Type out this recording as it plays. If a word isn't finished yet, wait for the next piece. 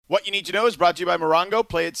What You Need to Know is brought to you by Morongo.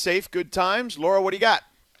 Play it safe, good times. Laura, what do you got?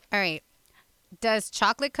 All right. Does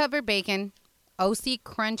chocolate-covered bacon, OC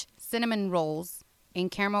Crunch cinnamon rolls,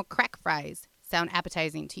 and caramel crack fries sound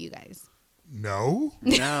appetizing to you guys? No.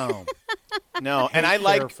 No. And I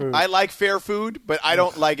like fair food, but I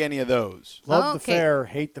don't like any of those. Love the fair,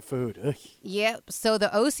 hate the food. Ugh. Yep. So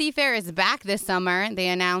the OC Fair is back this summer. They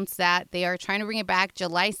announced that they are trying to bring it back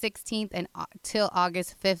July 16th and till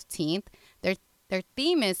August 15th. Their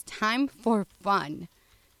theme is time for fun.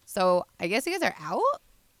 So I guess you guys are out?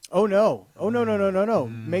 Oh, no. No.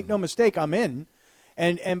 Make no mistake, I'm in.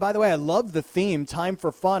 And by the way, I love the theme, time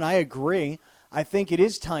for fun. I agree. I think it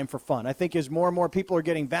is time for fun. I think as more and more people are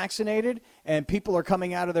getting vaccinated and people are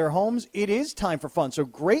coming out of their homes, it is time for fun. So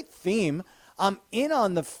great theme. I'm in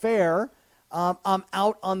on the fair. I'm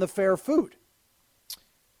out on the fair food.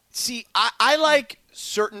 See, I like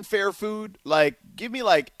certain fair food. Like, give me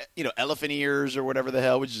elephant ears or whatever the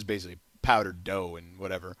hell, which is basically powdered dough and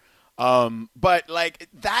whatever. But like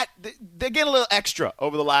that, they get a little extra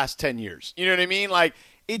over the last 10 years. You know what I mean? Like,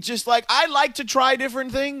 it just I like to try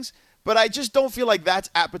different things, but I just don't feel like that's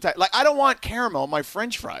appetite. Like, I don't want caramel on my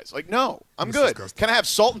French fries. Like, no, I'm good. Disgusting. Can I have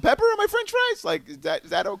salt and pepper on my French fries? Like, is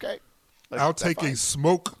that okay? Like, I'll take a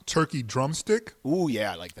smoked turkey drumstick. Ooh,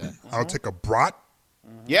 yeah, I like that. I'll take a brat.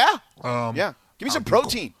 Yeah. Yeah. Give me some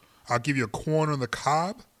protein. I'll give you a corn on the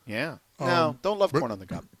cob. Yeah. No, don't love corn on the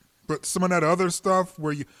cob. But some of that other stuff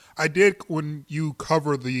when you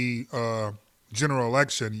cover the general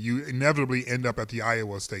election, you inevitably end up at the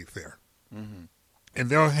Iowa State Fair. Mm-hmm. And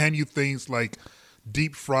they'll hand you things like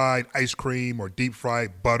deep fried ice cream or deep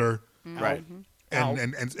fried butter. Right.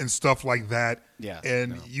 And stuff like that. Yeah.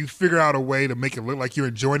 And you figure out a way to make it look like you're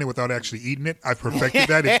enjoying it without actually eating it. I've perfected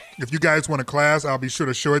that. If you guys want a class, I'll be sure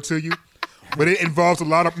to show it to you. But it involves a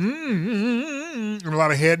lot of and a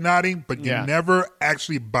lot of head nodding, but you never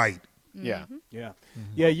actually bite. Yeah. Yeah. Mm-hmm.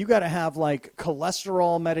 Yeah, you got to have like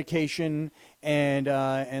cholesterol medication and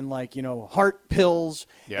heart pills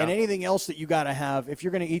and anything else that you got to have if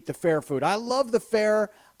you're going to eat the fair food. I love the fair.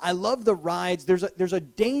 I love the rides. There's a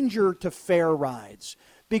danger to fair rides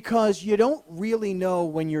because you don't really know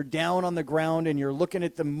when you're down on the ground and you're looking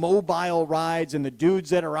at the mobile rides and the dudes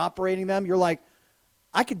that are operating them. You're like,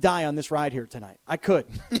 I could die on this ride here tonight. I could.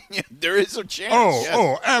 There is a chance.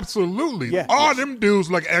 Oh, absolutely. Yeah. All them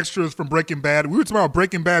dudes like extras from Breaking Bad. We were talking about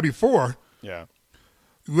Breaking Bad before. Yeah.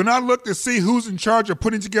 When I look to see who's in charge of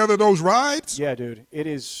putting together those rides. Yeah, dude. It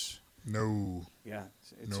is. No. Yeah.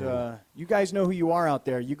 It's you guys know who you are out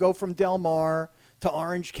there. You go from Del Mar to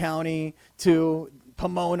Orange County to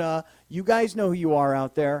Pomona. You guys know who you are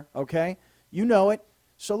out there, okay? You know it.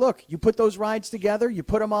 So look, you put those rides together, you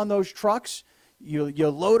put them on those trucks, you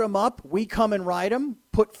load them up, we come and ride them,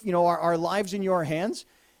 put our lives in your hands,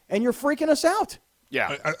 and you're freaking us out.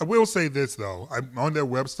 Yeah. I will say this, though. I'm on their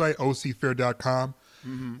website, ocfair.com,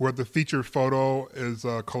 where the featured photo is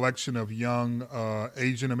a collection of young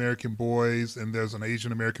Asian American boys, and there's an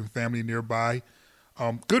Asian American family nearby.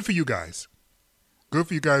 Good for you guys. Good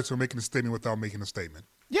for you guys who are making a statement without making a statement.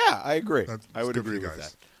 Yeah, I agree. I would agree with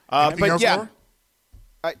that. Anything else, Laura?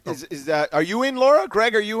 Is that? Are you in, Laura?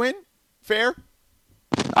 Greg, are you in? Fair?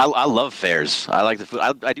 I love fairs. I like the food.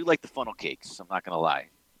 I do like the funnel cakes. I'm not gonna lie,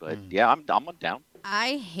 but I'm down.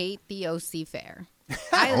 I hate the OC Fair.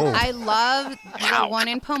 I love the one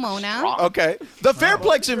in Pomona. Okay, the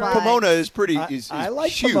Fairplex in Pomona is pretty. I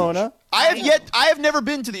like huge. Pomona. I have never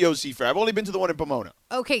been to the OC Fair. I've only been to the one in Pomona.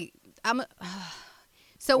 Okay,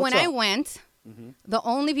 so when I went, the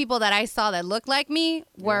only people that I saw that looked like me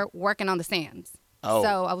were working on the stands. Oh.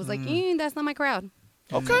 So I was like, that's not my crowd.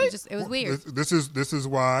 Okay. It was weird. This is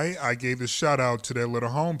why I gave this shout out to their little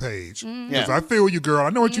homepage. Because I feel you, girl. I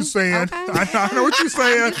know what you're saying. Okay. I know what you're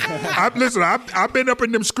saying. I've been up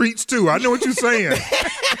in them streets too. I know what you're saying.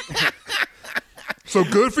 So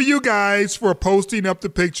good for you guys for posting up the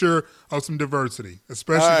picture of some diversity,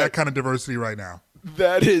 especially that kind of diversity right now.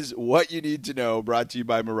 That is What You Need to Know, brought to you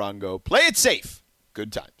by Morongo. Play it safe.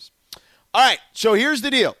 Good times. All right, so here's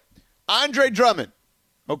the deal. Andre Drummond,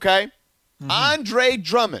 okay? Andre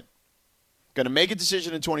Drummond, going to make a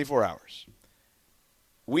decision in 24 hours.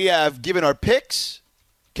 We have given our picks.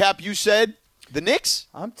 Cap, you said the Knicks?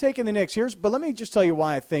 I'm taking the Knicks. But let me just tell you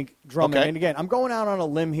why I think Drummond. Okay. And again, I'm going out on a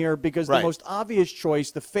limb here because the most obvious choice,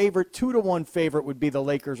 the favorite, 2-1 favorite would be the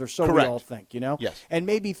Lakers, or so we all think, Yes. And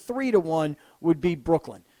maybe 3-1 would be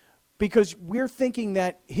Brooklyn. Because we're thinking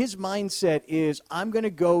that his mindset is, I'm going to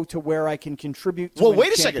go to where I can contribute to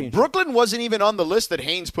wait a second. Brooklyn wasn't even on the list that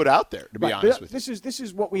Haynes put out there, to be honest with you. This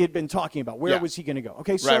is what we had been talking about. Where was he going to go?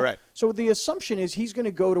 Okay, so the assumption is he's going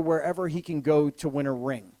to go to wherever he can go to win a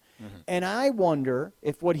ring. And I wonder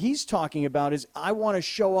if what he's talking about is I want to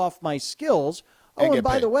show off my skills. Oh, and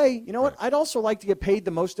by the way, you know what? I'd also like to get paid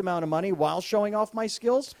the most amount of money while showing off my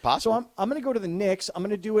skills. It's possible. So I'm going to go to the Knicks. I'm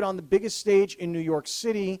going to do it on the biggest stage in New York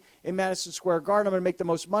City, in Madison Square Garden. I'm going to make the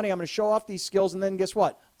most money. I'm going to show off these skills, and then guess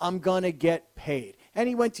what? I'm going to get paid. And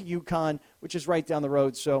he went to UConn, which is right down the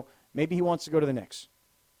road, so maybe he wants to go to the Knicks.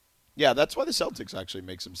 Yeah, that's why the Celtics actually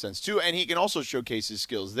make some sense, too. And he can also showcase his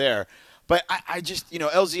skills there. But I just,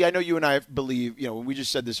 LZ, I know you and I believe, when we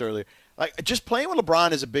just said this earlier, like, just playing with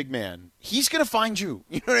LeBron as a big man, he's going to find you.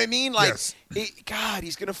 You know what I mean? Like, yes.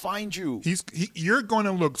 He's going to find you. You're going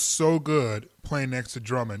to look so good playing next to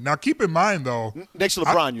Drummond. Now, keep in mind, though. Next to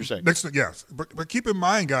LeBron, you're saying? Yes. But keep in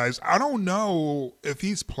mind, guys, I don't know if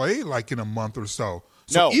he's played like in a month or so.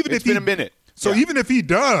 No, it's been a minute. So even if he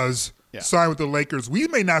does sign with the Lakers, we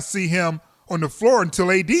may not see him on the floor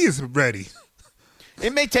until AD is ready.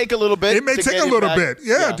 It may take a little bit. It may take a little bit,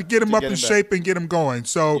 to get him up in shape and get him going.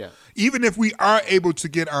 So even if we are able to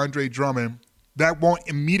get Andre Drummond, that won't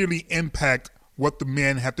immediately impact what the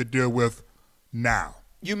men have to deal with now.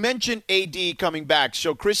 You mentioned AD coming back.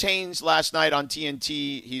 So Chris Haynes last night on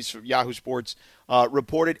TNT, he's from Yahoo Sports,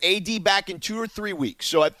 reported AD back in 2 or 3 weeks.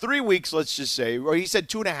 So at 3 weeks, let's just say, or he said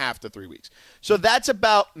 2.5 to 3 weeks. So that's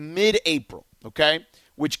about mid-April, okay?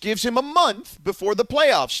 Which gives him a month before the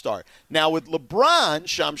playoffs start. Now with LeBron,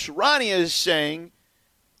 Shams Charania is saying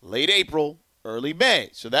late April, early May.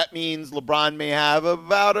 So that means LeBron may have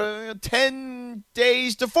about 10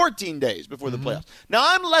 days to 14 days before the playoffs. Now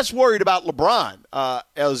I'm less worried about LeBron,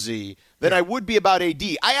 LZ, than I would be about AD.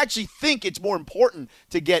 I actually think it's more important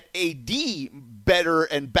to get AD better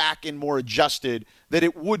and back and more adjusted than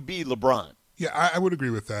it would be LeBron. Yeah, I would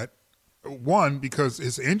agree with that. One, because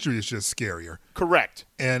his injury is just scarier. Correct.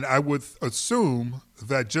 And I would assume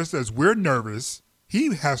that just as we're nervous,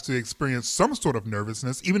 he has to experience some sort of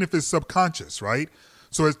nervousness, even if it's subconscious, right?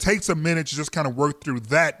 So it takes a minute to just kind of work through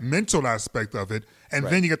that mental aspect of it, and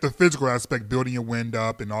then you get the physical aspect, building your wind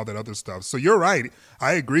up and all that other stuff. So you're right.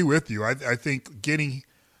 I agree with you. I think getting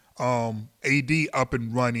AD up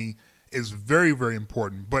and running is very, very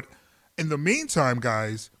important. But in the meantime,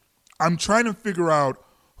 guys, I'm trying to figure out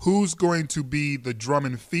who's going to be the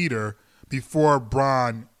Drummond feeder before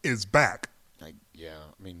Bron is back.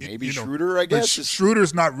 Maybe Schroeder, I guess.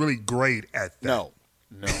 Schroeder's not really great at that. No.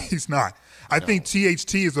 He's not. I think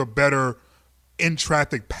THT is a better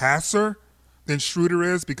in-traffic passer than Schroeder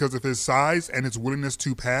is because of his size and his willingness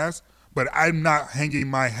to pass, but I'm not hanging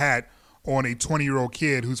my hat on a 20-year-old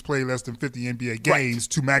kid who's played less than 50 NBA games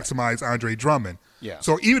to maximize Andre Drummond. Yeah.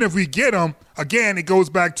 So even if we get him, again, it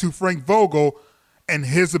goes back to Frank Vogel and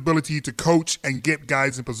his ability to coach and get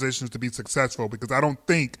guys in positions to be successful, because I don't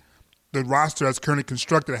think the roster as currently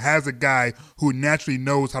constructed has a guy who naturally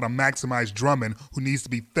knows how to maximize Drummond, who needs to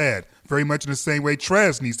be fed, very much in the same way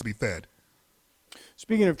Trez needs to be fed.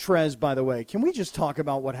 Speaking of Trez, by the way, can we just talk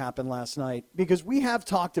about what happened last night? Because we have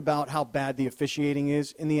talked about how bad the officiating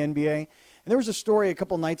is in the NBA. And there was a story a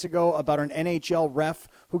couple nights ago about an NHL ref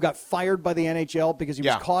who got fired by the NHL because he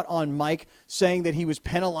was caught on mic saying that he was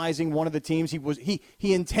penalizing one of the teams. He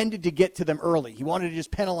intended to get to them early. He wanted to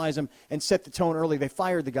just penalize them and set the tone early. They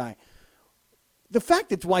fired the guy. The fact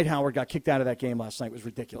that Dwight Howard got kicked out of that game last night was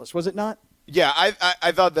ridiculous, was it not? Yeah,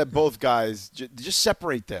 I thought that both guys, just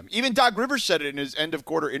separate them. Even Doc Rivers said it in his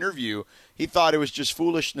end-of-quarter interview. He thought it was just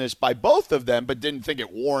foolishness by both of them, but didn't think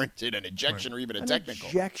it warranted an ejection or even a technical.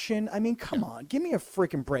 Ejection? I mean, come on. Give me a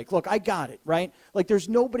freaking break. Look, I got it, right? Like, there's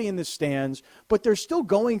nobody in the stands, but they're still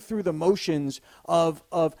going through the motions of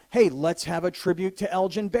hey, let's have a tribute to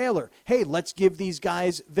Elgin Baylor. Hey, let's give these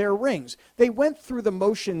guys their rings. They went through the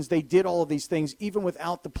motions. They did all of these things even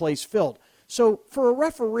without the place filled. So for a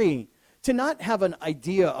referee to not have an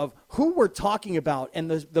idea of who we're talking about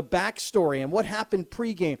and the backstory and what happened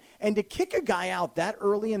pregame, and to kick a guy out that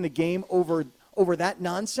early in the game over that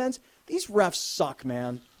nonsense, these refs suck,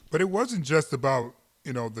 man. But it wasn't just about,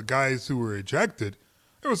 the guys who were ejected.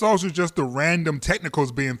 It was also just the random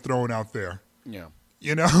technicals being thrown out there. Yeah.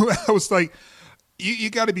 I was like,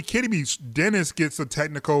 you got to be kidding me. Dennis gets a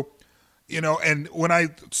technical, and when I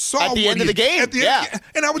saw at the end of the game,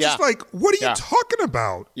 and I was just like, what are you talking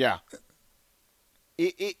about? Yeah.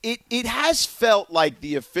 It has felt like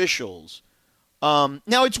the officials. Now,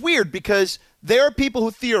 it's weird because there are people who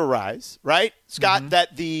theorize, right, Scott,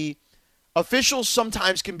 that the officials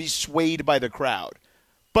sometimes can be swayed by the crowd.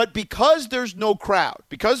 But because there's no crowd,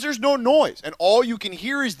 because there's no noise, and all you can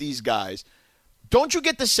hear is these guys, don't you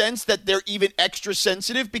get the sense that they're even extra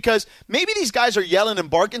sensitive? Because maybe these guys are yelling and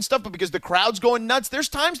barking stuff, but because the crowd's going nuts, there's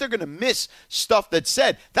times they're going to miss stuff that's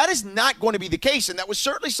said. That is not going to be the case, and that was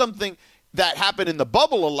certainly something that happened in the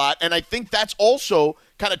bubble a lot, and I think that's also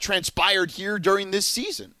kind of transpired here during this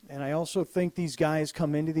season. And I also think these guys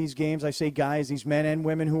come into these games, I say guys, these men and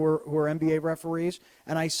women who are NBA referees,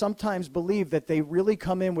 and I sometimes believe that they really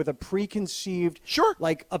come in with a preconceived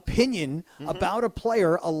opinion about a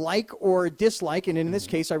player, a like or a dislike, and in this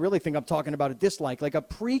case I really think I'm talking about a dislike, like a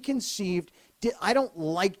preconceived I don't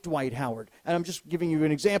like Dwight Howard. And I'm just giving you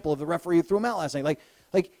an example of the referee who threw him out last night.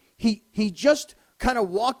 Like he just kind of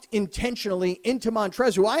walked intentionally into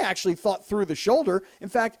Montrez, who I actually thought threw the shoulder. In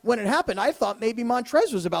fact, when it happened, I thought maybe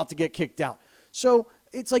Montrez was about to get kicked out. So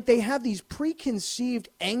it's like they have these preconceived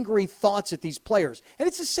angry thoughts at these players. And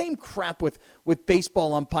it's the same crap with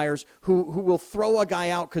baseball umpires who will throw a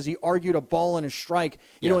guy out because he argued a ball and a strike,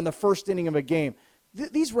 in the first inning of a game.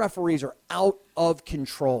 These referees are out of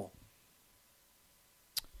control.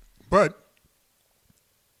 But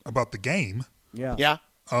about the game. Yeah.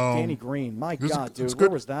 Danny Green. My God, dude. Where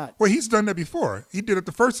was that? Well, he's done that before. He did it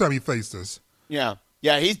the first time he faced us. Yeah.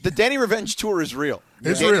 Yeah, the Danny Revenge Tour is real.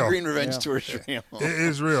 It's Danny real. Green Revenge Tour is real. It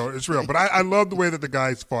is real. It's real. But I love the way that the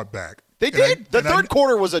guys fought back. They did. The third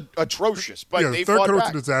quarter was atrocious, but they the third fought quarter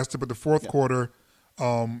back. was a disaster, but the fourth quarter,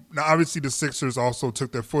 now obviously the Sixers also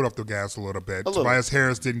took their foot off the gas a little bit. Tobias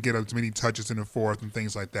Harris didn't get as many touches in the fourth and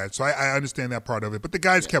things like that. So I understand that part of it. But the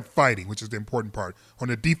guys kept fighting, which is the important part on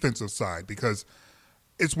the defensive side, because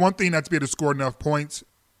it's one thing not to be able to score enough points.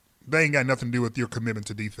 They ain't got nothing to do with your commitment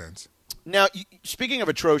to defense. Now, speaking of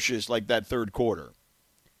atrocious, like that third quarter,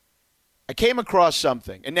 I came across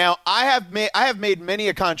something, and now I have made many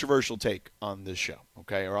a controversial take on this show,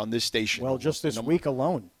 okay, or on this station. Well, just this week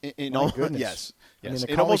alone. Goodness. Yes. I mean,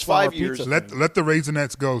 in almost 5 years. Let the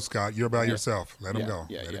Raisinets go, Scott. You're by yourself. Let them go.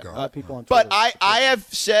 Let it go. A lot of people on Twitter. But I have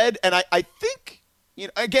said, and I think,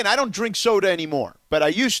 again, I don't drink soda anymore, but I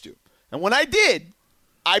used to. And when I did,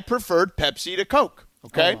 I preferred Pepsi to Coke,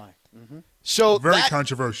 okay? So very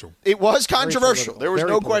controversial. It was controversial. There was Very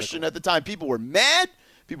no political. question at the time. People were mad.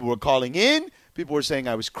 People were calling in. People were saying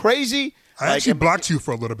I was crazy. I actually blocked you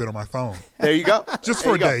for a little bit on my phone. There you go. Just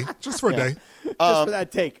for a day. Just for a day. Just for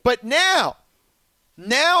that take. But now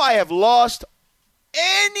I have lost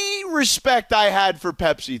any respect I had for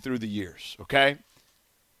Pepsi through the years, okay?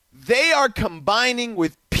 They are combining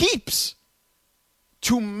with Peeps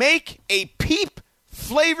to make a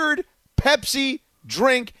Peep-flavored Pepsi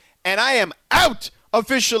drink, and I am out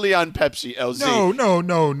officially on Pepsi, LZ.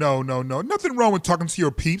 No. Nothing wrong with talking to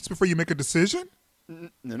your peeps before you make a decision.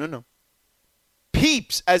 No.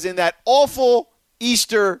 Peeps, as in that awful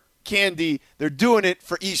Easter candy. They're doing it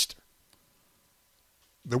for Easter.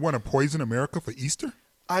 They want to poison America for Easter?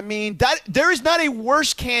 I mean, there is not a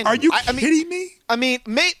worse candy. Are you kidding me? I mean,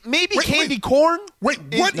 maybe candy corn. What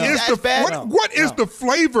is the the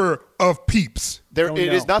flavor of Peeps? It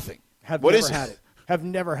is nothing. Have What never is it? had it. Have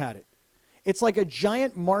never had it. It's like a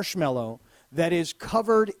giant marshmallow that is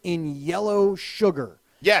covered in yellow sugar.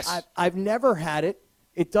 Yes. I've never had it.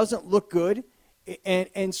 It doesn't look good.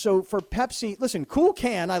 And so for Pepsi, listen, cool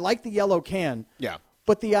can. I like the yellow can. Yeah.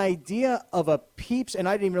 But the idea of a Peeps, and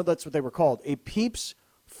I didn't even know that's what they were called, a Peeps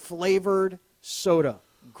flavored soda.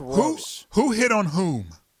 Gross. Who hit on whom?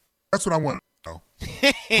 That's what I want to know.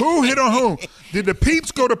 Who hit on whom? Did the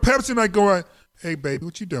Peeps go to Pepsi and going, hey, baby,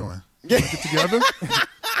 what you doing? You wanna get together?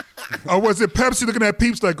 Or was it Pepsi looking at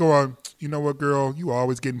Peeps like going, you know what, girl, you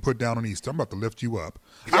always getting put down on Easter. I'm about to lift you up.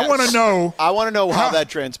 Yes. I want to know how that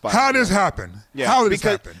transpired. How this happened. Yeah. How did this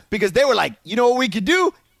happen? Because they were like, you know what we could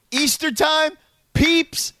do? Easter time,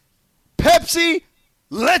 Peeps, Pepsi,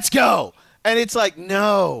 let's go. And it's like,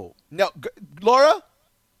 no. Laura,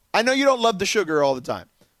 I know you don't love the sugar all the time,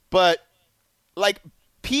 but like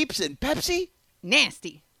Peeps and Pepsi?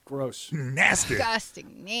 Nasty. Gross. Nasty.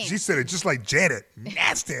 Disgusting. Nasty. She said it just like Janet.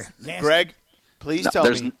 Nasty. Greg, please tell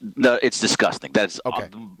me. No, it's disgusting. That's Okay.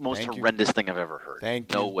 the most Thank you. horrendous thing I've ever heard.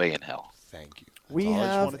 Thank No you. way in hell. Thank you. We That's all I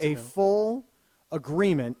just have wanted to a know. full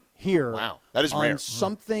agreement here Wow, that is on rare.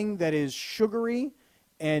 something that is sugary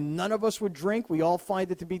and none of us would drink. We all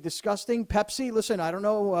find it to be disgusting. Pepsi, listen, I don't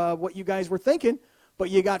know what you guys were thinking, but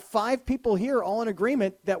you got 5 people here all in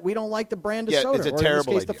agreement that we don't like the brand of soda, it's a or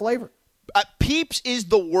terrible in this case, idea. the flavor. Peeps is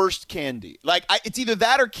the worst candy. Like, it's either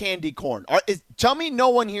that or candy corn. Tell me no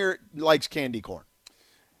one here likes candy corn.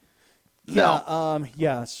 No.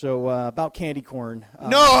 So about candy corn.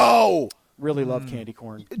 No! Really love candy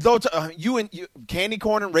corn. Though, you candy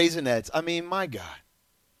corn and Raisinets. I mean, my God.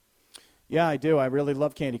 Yeah, I do. I really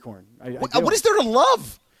love candy corn. I do. What is there to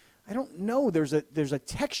love? I don't know. There's a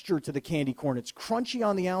texture to the candy corn. It's crunchy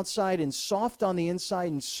on the outside and soft on the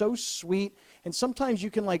inside and so sweet. And sometimes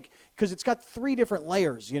you can because it's got 3 different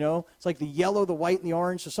layers, It's like the yellow, the white, and the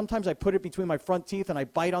orange. So sometimes I put it between my front teeth and I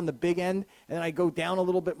bite on the big end and then I go down a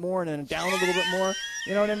little bit more and then down a little bit more.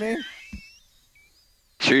 You know what I mean?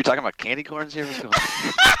 Sure you're talking about candy corns here? What's going on?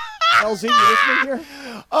 LZ, you listening here?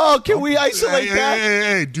 Oh, can we isolate that?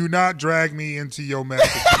 Hey, do not drag me into your mess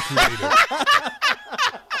that you created.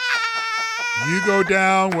 You go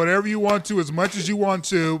down whatever you want to, as much as you want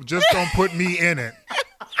to. Just don't put me in it.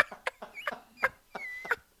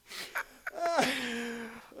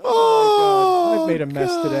 Oh, God. I've made a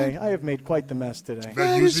mess today. I have made quite the mess today.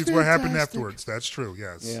 That usually is what happened afterwards. That's true,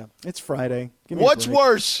 yes. Yeah, it's Friday. Give me What's a break.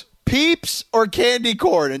 worse, Peeps or candy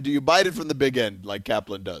corn? And do you bite it from the big end like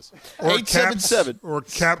Kaplan does? Or 877.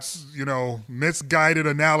 Cap's, misguided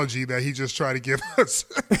analogy that he just tried to give us.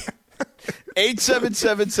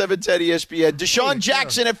 877-710-ESPN. DeSean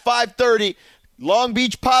Jackson at 5:30. Long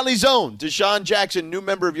Beach Poly Zone. DeSean Jackson, new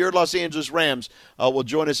member of your Los Angeles Rams, will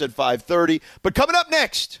join us at 5:30. But coming up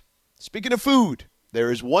next, speaking of food,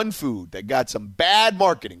 there is one food that got some bad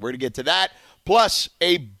marketing. We're going to get to that. Plus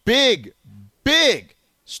a big, big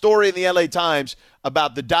story in the LA Times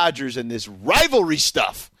about the Dodgers and this rivalry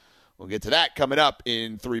stuff. We'll get to that coming up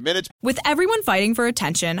in 3 minutes. With everyone fighting for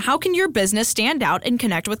attention, how can your business stand out and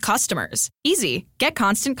connect with customers? Easy. Get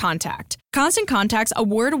Constant Contact. Constant Contact's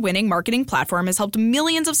award-winning marketing platform has helped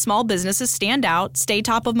millions of small businesses stand out, stay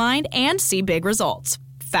top of mind, and see big results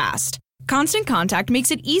fast. Constant Contact makes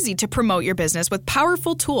it easy to promote your business with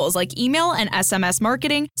powerful tools like email and SMS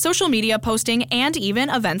marketing, social media posting, and even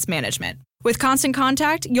events management. With Constant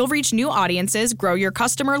Contact, you'll reach new audiences, grow your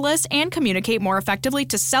customer list, and communicate more effectively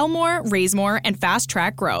to sell more, raise more, and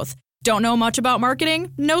fast-track growth. Don't know much about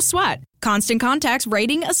marketing? No sweat. Constant Contact's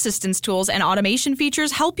writing assistance tools and automation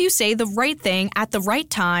features help you say the right thing at the right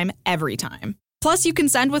time, every time. Plus, you can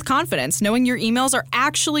send with confidence, knowing your emails are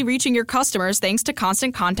actually reaching your customers thanks to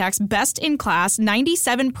Constant Contact's best-in-class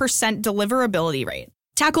 97% deliverability rate.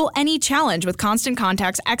 Tackle any challenge with Constant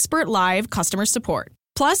Contact's expert live customer support.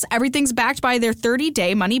 Plus, everything's backed by their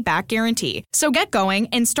 30-day money-back guarantee. So get going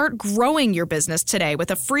and start growing your business today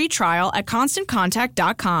with a free trial at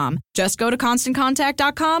ConstantContact.com. Just go to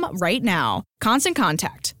ConstantContact.com right now. Constant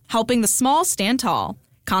Contact, helping the small stand tall.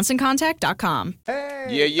 ConstantContact.com. Yeah,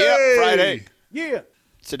 hey. Friday. Yeah.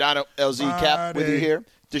 Sedano, LZ, Cap with you here.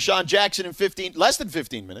 DeSean Jackson in less than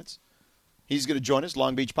 15 minutes. He's going to join us,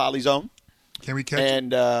 Long Beach Poly Zone. Can we catch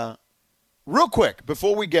And real quick,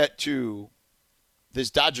 before we get to this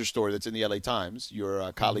Dodger story that's in the LA Times,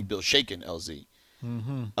 your colleague Bill Shaken, LZ,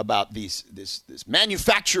 about this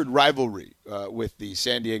manufactured rivalry with the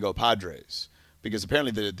San Diego Padres, because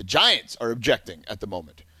apparently the Giants are objecting at the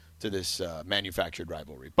moment to this manufactured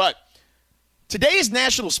rivalry. But today is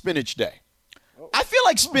National Spinach Day. I feel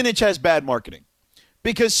like spinach has bad marketing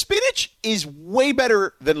because spinach is way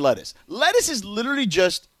better than lettuce. Lettuce is literally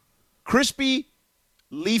just crispy,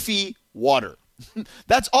 leafy water.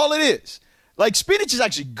 That's all it is. Like, spinach is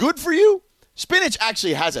actually good for you. Spinach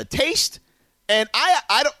actually has a taste, and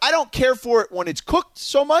I don't care for it when it's cooked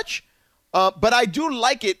so much, but I do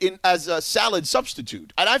like it as a salad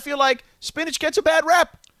substitute. And I feel like spinach gets a bad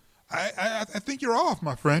rap. I think you're off,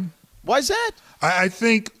 my friend. Why is that? I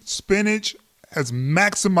think spinach has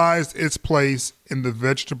maximized its place in the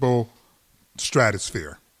vegetable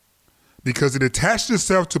stratosphere because it attached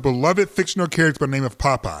itself to beloved fictional character by the name of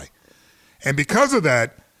Popeye. And because of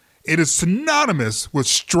that, it is synonymous with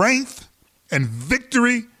strength and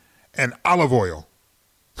victory and olive oil.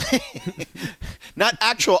 Not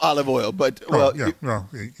actual olive oil, but right.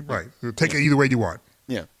 Take it either way you want.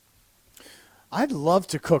 Yeah. I'd love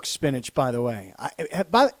to cook spinach, by the way.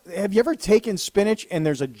 Have you ever taken spinach and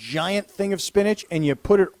there's a giant thing of spinach and you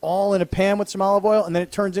put it all in a pan with some olive oil and then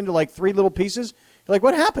it turns into like 3 little pieces? You're like,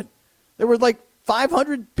 what happened? There were like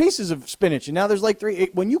 500 pieces of spinach and now there's like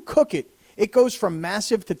 3. When you cook it, it goes from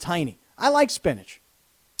massive to tiny. I like spinach.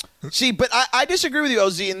 See, but I disagree with you,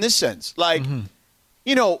 OZ, in this sense. Like,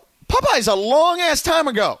 Popeye's a long-ass time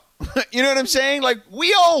ago. You know what I'm saying? Like,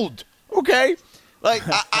 we old, okay? Like,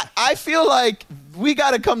 I feel like we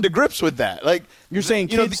got to come to grips with that. Like, you're saying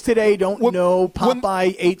kids today don't know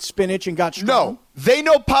Popeye ate spinach and got strong? No, they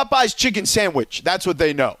know Popeye's chicken sandwich. That's what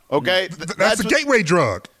they know, okay? That's a gateway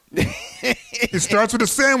drug. It starts with a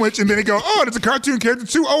sandwich, and then they go, oh, there's a cartoon character,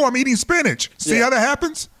 too. Oh, I'm eating spinach. See how that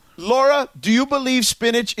happens? Laura, do you believe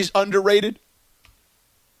spinach is underrated?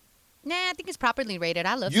 Nah, I think it's properly rated.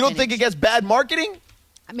 I love spinach. You don't think it gets bad marketing?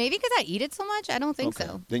 Maybe because I eat it so much? I don't think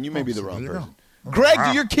so. Then you may be the wrong person. Oh, Greg,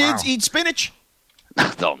 do your kids eat spinach?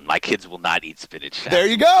 No, my kids will not eat spinach. There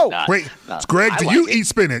you go. Not. Wait, No. Greg, I do like you it. eat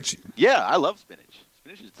spinach? Yeah, I love spinach.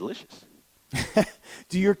 Spinach is delicious.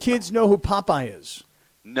 Do your kids know who Popeye is?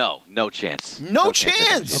 No chance. No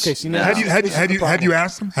chance. Okay, see, No. now Have you this is the problem.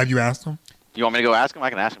 asked them? Have you asked them? You want me to go ask him? I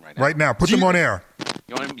can ask him right now. Right now, put them on air.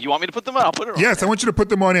 You want me to put them on? I'll put it on. Yes, I want you to put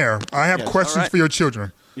them on air. I have questions all right. for your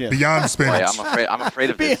children beyond Boy, spinach. I'm afraid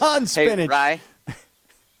of this. Beyond spinach. Hey, Rye.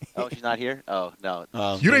 Oh, she's not here? Oh, no.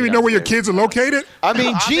 You don't even know where your kids are located? I mean, I'm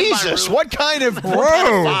in my Jesus, room. what kind of Whoa.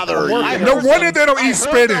 father are you? No wonder they don't eat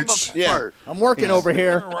spinach. Yeah. I'm working over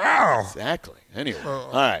here. Wow. Exactly. Anyway,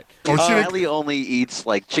 all right. Oh, shit. Ellie only eats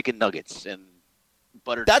like chicken nuggets and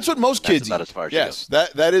buttered. That's what most That's kids about eat. as far as she Yes, goes.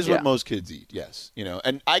 that is Yeah. what most kids eat. Yes,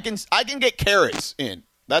 and I can get carrots in.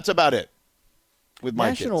 That's about it. With my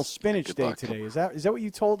National kids. Spinach Good Day luck. today. Is that what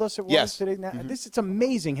you told us it was Yes. today? Now, it's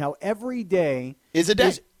amazing how every day Is a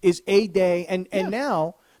day. is a day, and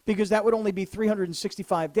now because that would only be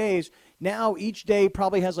 365 days. Now each day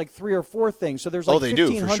probably has like 3 or 4 things. So there's like they do,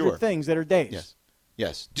 for 1,500 sure. things that are days. Yes.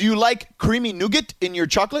 Yes. Do you like creamy nougat in your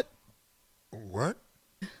chocolate? What?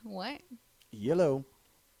 What? Yellow.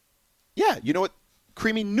 Yeah. You know what?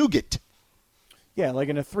 Creamy nougat. Yeah, like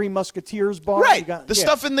in a Three Musketeers bar. Right. you got- The yeah.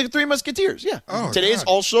 stuff in the Three Musketeers. Yeah. Oh, Today is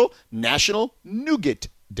God. also National Nougat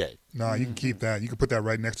Day. No, you can keep that. You can put that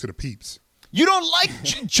right next to the Peeps. You don't like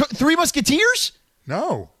Three Musketeers?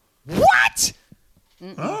 No. What?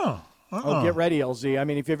 Oh. Oh, get ready, LZ. I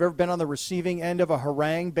mean, if you've ever been on the receiving end of a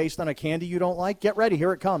harangue based on a candy you don't like, get ready.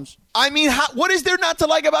 Here it comes. I mean, what is there not to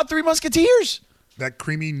like about Three Musketeers? That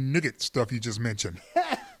creamy nougat stuff you just mentioned.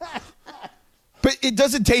 But it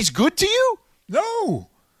doesn't taste good to you? No.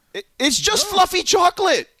 It's just fluffy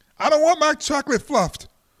chocolate. I don't want my chocolate fluffed.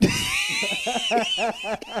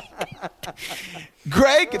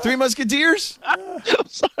 Greg, Three Musketeers? I'm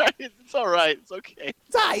sorry. It's all right. It's okay.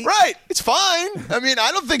 Right. It's fine. I mean,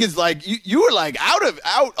 I don't think it's like you were like out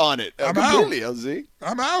on it. I'm completely, out. LZ.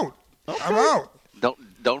 I'm out. I'm out.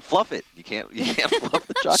 Don't fluff it. You can't fluff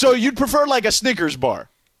the chocolate. So you'd prefer like a Snickers bar.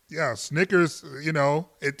 Yeah, Snickers,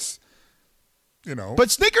 it's,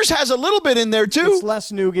 But Snickers has a little bit in there too. It's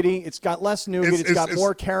less nougaty. It's got less nougat. It's got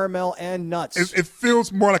more caramel and nuts. it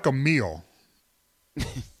feels more like a meal.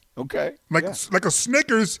 Okay. Like a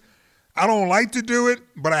Snickers, I don't like to do it,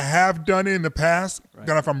 but I have done it in the past.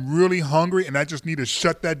 That if I'm really hungry and I just need to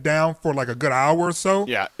shut that down for like a good hour or so.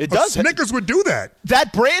 Yeah, it a does. Snickers would do that.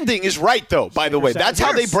 That branding is right though, by the way. That's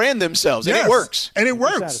how they Yes. brand themselves. And Yes. it works. And it It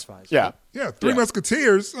works. satisfies. Yeah. Yeah, Three Yeah.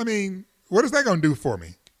 Musketeers, I mean, what is that going to do for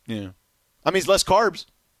me? Yeah. I mean, it's less carbs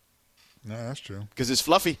No, that's true. because it's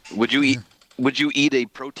fluffy. Would you eat a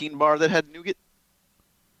protein bar that had nougat?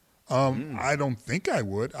 I don't think I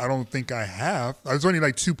would. I don't think I have. There's only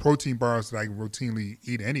like 2 protein bars that I routinely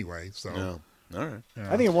eat anyway. So All right.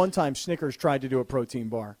 I think at one time Snickers tried to do a protein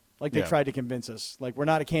bar. Like they Yeah. tried to convince us. Like we're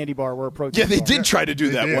not a candy bar, we're a protein Yeah, they bar. did try to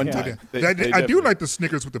do that Yeah, one they time. did. They I do definitely- like the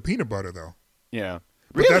Snickers with the peanut butter though. Yeah.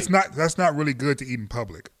 But Really? that's not really good to eat in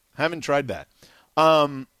public. Haven't tried that.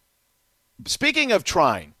 Speaking of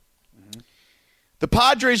trying, the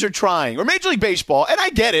Padres are trying, or Major League Baseball, and I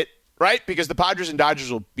get it, right? Because the Padres and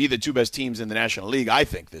Dodgers will be the 2 best teams in the National League, I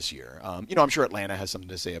think, this year. I'm sure Atlanta has something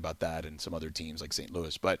to say about that and some other teams like St.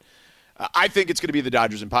 Louis. But I think it's going to be the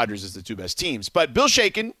Dodgers and Padres as the 2 best teams. But Bill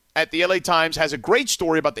Shaken at the LA Times has a great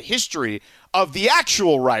story about the history of the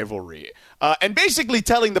actual rivalry and basically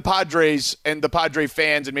telling the Padres and the Padre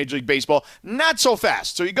fans in Major League Baseball, not so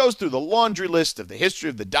fast. So he goes through the laundry list of the history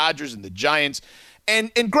of the Dodgers and the Giants.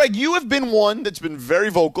 And Greg, you have been one that's been very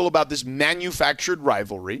vocal about this manufactured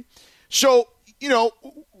rivalry. So,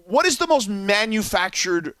 what is the most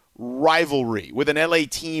manufactured rivalry with an LA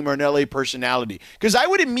team or an LA personality? Because I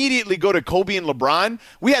would immediately go to Kobe and LeBron.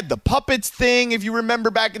 We had the puppets thing, if you remember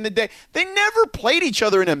back in the day. They never played each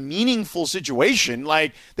other in a meaningful situation.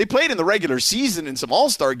 Like, they played in the regular season in some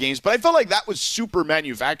all-star games, but I felt like that was super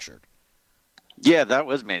manufactured. Yeah, that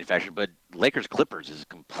was manufactured, but Lakers Clippers is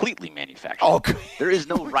completely manufactured. Oh, there is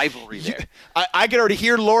no rivalry there. I can already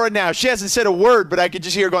hear Laura now. She hasn't said a word, but I could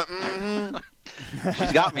just hear her going, mm-hmm.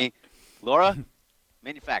 She's got me. Laura,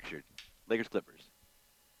 manufactured. Lakers Clippers.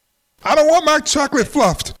 I don't want my chocolate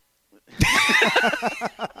fluffed.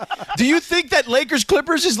 Do you think that Lakers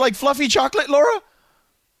Clippers is like fluffy chocolate, Laura?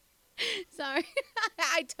 Sorry.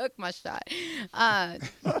 I took my shot.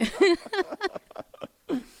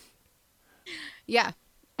 Yeah.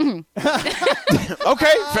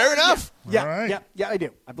 Okay, fair enough. Yeah, All right. yeah, I do.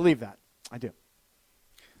 I believe that. I do.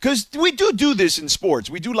 Because we do this in sports.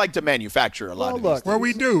 We do like to manufacture a lot of Well, these. look, Well,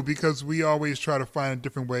 we do because we always try to find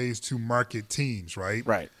different ways to market teams, right?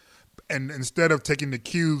 Right. And instead of taking the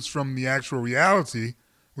cues from the actual reality,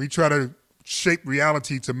 we try to shape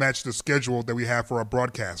reality to match the schedule that we have for our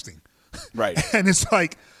broadcasting. Right. And it's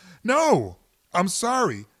like, no, I'm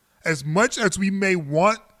sorry. As much as we may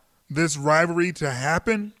want this rivalry to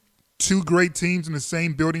happen, two great teams in the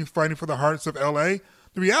same building fighting for the hearts of L.A.,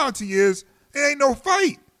 the reality is it ain't no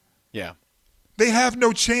fight. Yeah. They have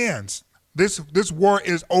no chance. This war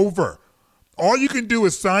is over. All you can do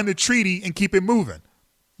is sign the treaty and keep it moving.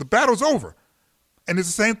 The battle's over. And it's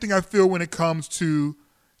the same thing I feel when it comes to,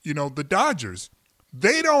 the Dodgers.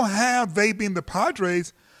 They being the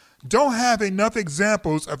Padres, don't have enough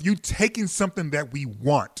examples of you taking something that we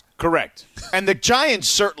want. Correct. And the Giants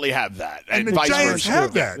certainly have that. And the Giants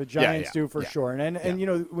have that. The Giants do for sure. And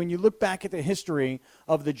when you look back at the history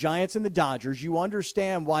of the Giants and the Dodgers, you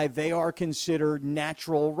understand why they are considered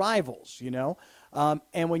natural rivals,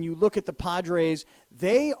 And when you look at the Padres,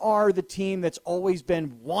 they are the team that's always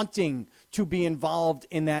been wanting to be involved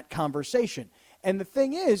in that conversation. And the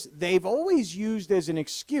thing is, they've always used as an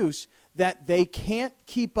excuse that they can't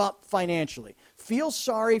keep up financially. Feel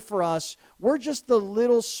sorry for us. We're just the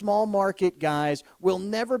little small market guys. We'll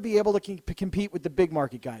never be able to compete with the big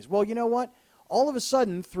market guys. Well, you know what? All of a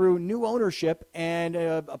sudden, through new ownership and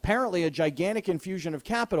apparently a gigantic infusion of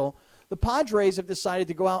capital, the Padres have decided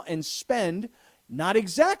to go out and spend not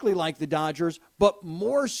exactly like the Dodgers, but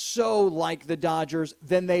more so like the Dodgers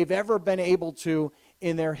than they've ever been able to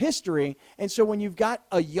in their history. And so when you've got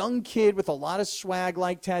a young kid with a lot of swag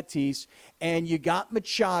like Tatis, and you got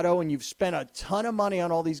Machado, and you've spent a ton of money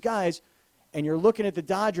on all these guys, and you're looking at the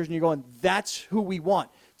Dodgers and you're going, that's who we want.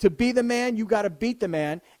 To be the man, you got to beat the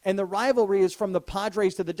man. And the rivalry is from the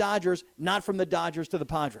Padres to the Dodgers, not from the Dodgers to the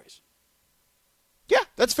Padres. Yeah,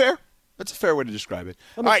 that's fair. That's a fair way to describe it.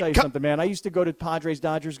 Let me tell you something, man. I used to go to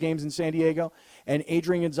Padres-Dodgers games in San Diego, and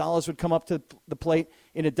Adrian Gonzalez would come up to the plate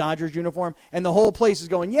in a Dodgers uniform, and the whole place is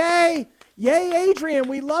going, yay, yay, Adrian,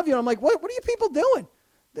 we love you. And I'm like, what are you people doing?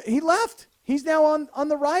 He left. He's now on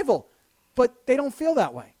the rival. But they don't feel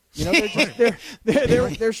that way.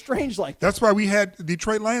 They're strange like that. That's why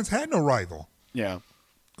Detroit Lions had no rival. Yeah.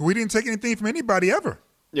 We didn't take anything from anybody ever.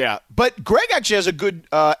 Yeah, but Greg actually has a good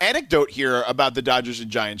anecdote here about the Dodgers and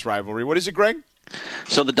Giants rivalry. What is it, Greg?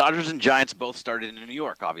 So the Dodgers and Giants both started in New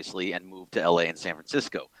York, obviously, and moved to LA and San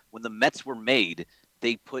Francisco. When the Mets were made,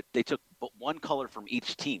 they took one color from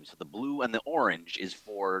each team. So the blue and the orange is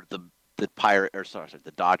for the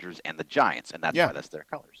Dodgers and the Giants, and that's why that's their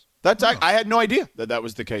colors. I had no idea that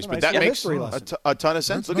was the case, but that makes a ton of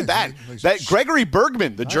sense. Look at that. That Gregory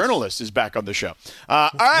Bergman, the journalist, is back on the show.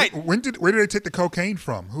 All right. Where did they take the cocaine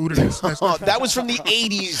from? Who did it? That was from the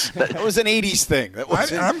 80s. That was an 80s thing.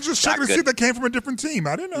 I'm just checking to see if that came from a different team.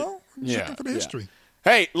 I didn't know. I'm checking for the history.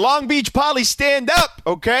 Hey, Long Beach Poly, stand up,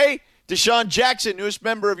 okay? DeSean Jackson, newest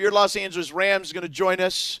member of your Los Angeles Rams, is going to join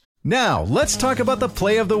us. Now, let's talk about the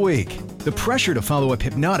play of the week. The pressure to follow up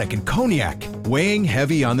Hypnotic and Cognac, weighing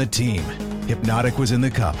heavy on the team. Hypnotic was in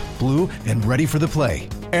the cup, blue, and ready for the play.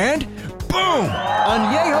 And boom!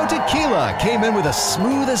 Añejo Tequila came in with a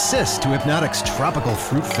smooth assist to Hypnotic's tropical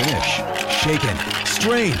fruit finish. Shaken,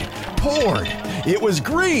 strained, poured. It was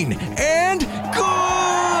green and good!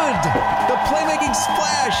 The playmaking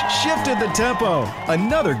splash shifted the tempo.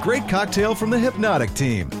 Another great cocktail from the Hypnotic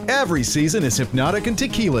team. Every season is Hypnotic and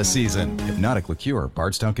Tequila season. Hypnotic Liqueur,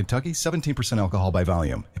 Bardstown, Kentucky, 17% alcohol by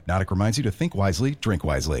volume. Hypnotic reminds you to think wisely, drink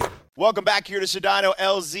wisely. Welcome back here to Sedano,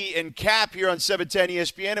 LZ, and Cap here on 710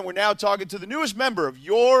 ESPN, and we're now talking to the newest member of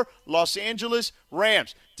your Los Angeles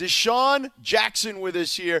Rams, DeSean Jackson, with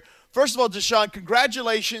us here. First of all, DeSean,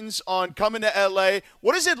 congratulations on coming to L.A.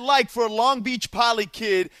 What is it like for a Long Beach Poly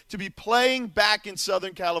kid to be playing back in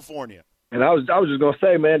Southern California? And I was just gonna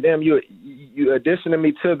say, man, damn, you auditioning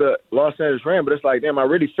me to the Los Angeles Rams, but it's like, damn, I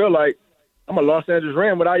really feel like I'm a Los Angeles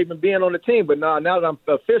Ram without even being on the team. But now that I'm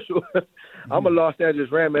official, I'm a Los Angeles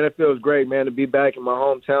Ram, man. It feels great, man, to be back in my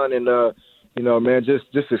hometown, and man,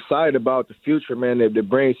 just excited about the future, man. That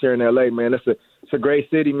brings here in L.A., man. It's a great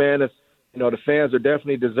city, man. It's the fans are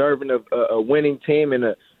definitely deserving of a winning team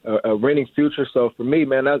and a winning future. So for me,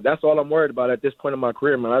 man, that's all I'm worried about at this point in my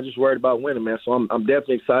career, man. I'm just worried about winning, man. So I'm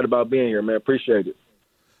definitely excited about being here, man. Appreciate it.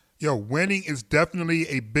 Yo, winning is definitely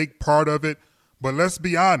a big part of it, but let's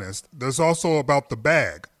be honest, there's also about the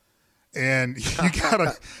bag. And you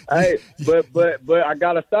gotta. Hey, but I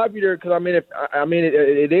gotta stop you there because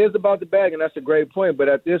it is about the bag, and that's a great point. But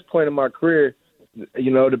at this point in my career,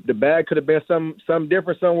 the bag could have been something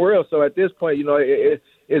different somewhere else. So at this point,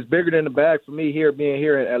 it's bigger than the bag for me being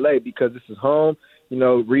here in L.A. because this is home.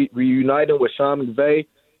 Reuniting with Sean McVay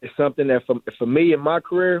is something that for me in my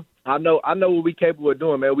career, I know what we capable of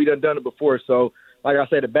doing, man. We done it before. So like I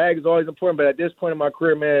said, the bag is always important. But at this point in my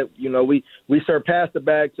career, man, we surpassed the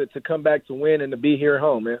bag to come back to win and to be here at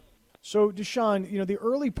home, man. So, DeSean, the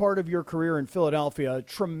early part of your career in Philadelphia,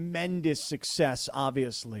 tremendous success,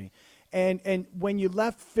 obviously. And when you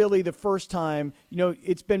left Philly the first time,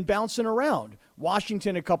 it's been bouncing around.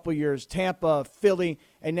 Washington a couple years, Tampa, Philly,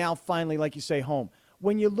 and now finally, like you say, home.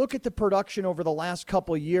 When you look at the production over the last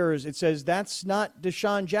couple of years, it says that's not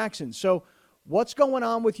DeSean Jackson. So what's going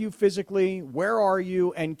on with you physically? Where are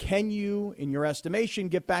you? And can you, in your estimation,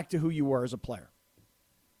 get back to who you were as a player?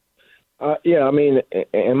 Yeah, I mean,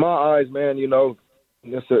 in my eyes, man,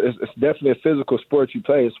 it's definitely a physical sport you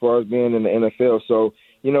play as far as being in the NFL. So,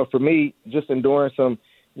 for me, just enduring some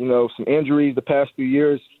injuries the past few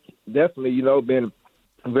years, definitely, been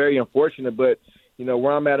very unfortunate. But,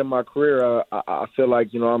 where I'm at in my career, I feel like,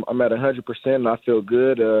 I'm at 100% and I feel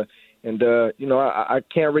good. I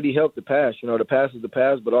can't really help the past. The past is the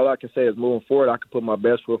past, but all I can say is moving forward, I can put my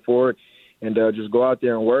best foot forward and just go out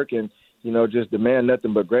there and work and, just demand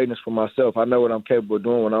nothing but greatness for myself. I know what I'm capable of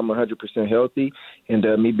doing when I'm 100% healthy, and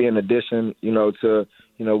me being addition, to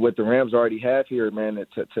what the Rams already have here, man.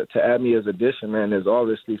 To add me as addition, man, is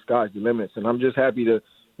obviously sky's the limits, and I'm just happy to,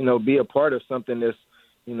 be a part of something that's,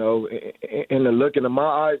 in the look into my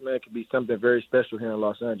eyes, man, it could be something very special here in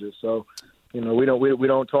Los Angeles. So, we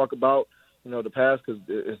don't talk about the past because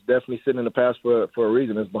it's definitely sitting in the past for a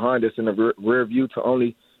reason. It's behind us in the rear view to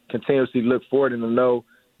only continuously look forward and to know.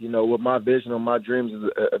 What my vision or my dreams is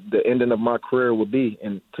the ending of my career will be.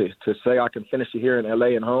 And to say I can finish it here in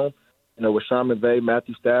L.A. and home, with Sean McVay,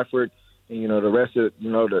 Matthew Stafford, and, the rest of,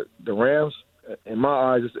 the Rams, in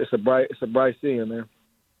my eyes, it's a bright seeing, man.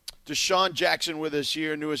 DeSean Jackson with us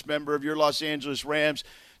here, newest member of your Los Angeles Rams.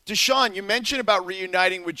 DeSean, you mentioned about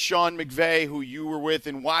reuniting with Sean McVay, who you were with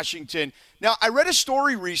in Washington. Now, I read a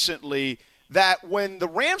story recently that when the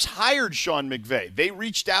Rams hired Sean McVay, they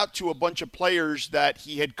reached out to a bunch of players that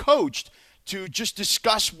he had coached to just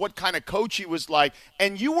discuss what kind of coach he was like,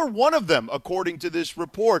 and you were one of them, according to this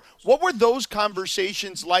report. What were those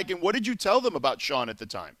conversations like, and what did you tell them about Sean at the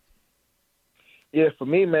time? Yeah, for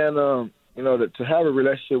me, man, to have a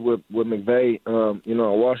relationship with McVay, in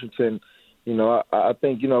Washington, I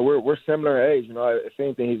think, we're similar in age. If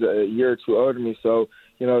anything, he's a year or two older than me. So,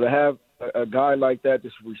 to have a guy like that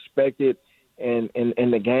that's respected in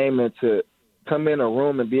the game and to come in a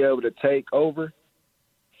room and be able to take over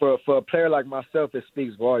for a player like myself, it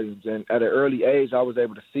speaks volumes. And at an early age, I was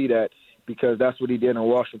able to see that because that's what he did in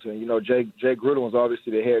Washington. Jay Gruden was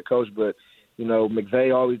obviously the head coach, but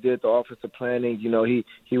McVay always did the offensive planning.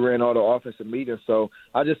 He ran all the offensive meetings. So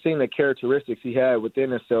I just seen the characteristics he had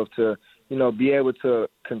within himself to be able to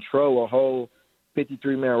control a whole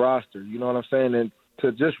 53-man roster. You know what I'm saying? And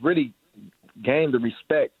to just really gain the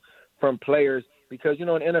respect from players because, in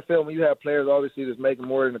the NFL, when you have players obviously that's making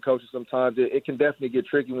more than the coaches sometimes, it can definitely get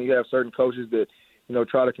tricky when you have certain coaches that,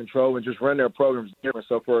 try to control and just run their programs different.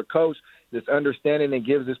 So for a coach that's understanding and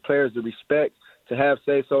gives his players the respect to have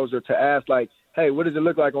say-sos or to ask, like, hey, what does it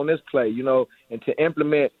look like on this play, and to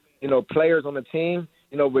implement, players on the team,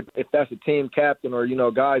 if that's a team captain or,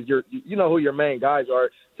 guys, who your main guys are,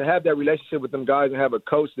 to have that relationship with them guys and have a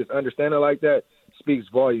coach that's understanding like that speaks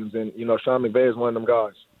volumes. And, Sean McVay is one of them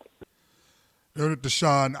guys.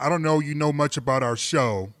 DeSean, I don't know you know much about our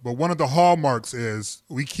show, but one of the hallmarks is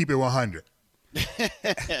we keep it 100. That's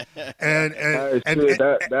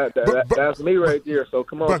me right there. So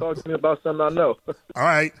come on, talk to me about something I know. All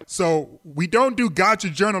right. So we don't do gotcha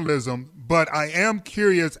journalism, but I am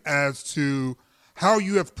curious as to how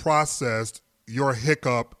you have processed your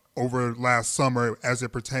hiccup over last summer as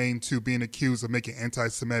it pertained to being accused of making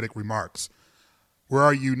anti-Semitic remarks. Where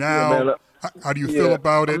are you now? Yeah, man, how do you feel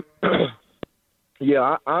about it?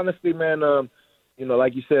 Yeah, honestly, man,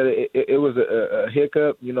 like you said, it was a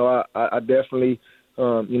hiccup. I definitely,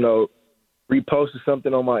 reposted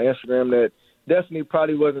something on my Instagram that definitely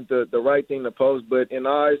probably wasn't the right thing to post. But in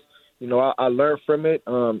eyes, I learned from it.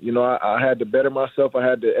 I had to better myself. I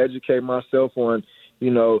had to educate myself on,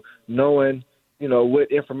 knowing,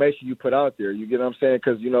 what information you put out there. You get what I'm saying?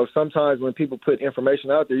 Because, sometimes when people put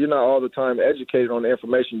information out there, you're not all the time educated on the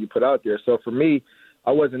information you put out there. So for me,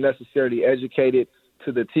 I wasn't necessarily educated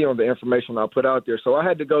to the T on the information I put out there. So I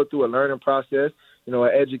had to go through a learning process,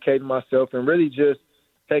 educating myself and really just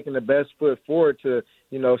taking the best foot forward to,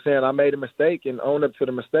 saying I made a mistake and own up to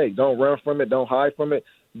the mistake. Don't run from it. Don't hide from it.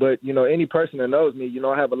 But, any person that knows me,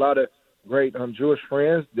 I have a lot of great Jewish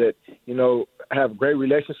friends that, have great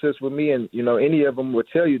relationships with me. And, any of them would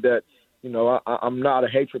tell you that, I'm not a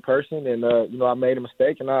hatred person and, I made a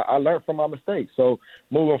mistake and I learned from my mistake. So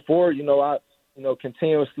moving forward, I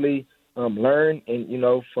continuously learn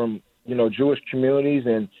and, from Jewish communities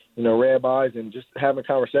and, rabbis and just having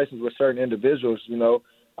conversations with certain individuals,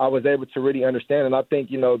 I was able to really understand. And I think,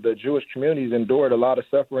 the Jewish communities endured a lot of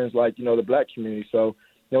sufferings like, the black community. So,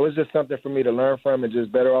 it's just something for me to learn from and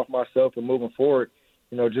just better off myself and moving forward,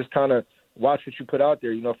 just kind of watch what you put out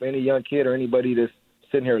there. For any young kid or anybody that's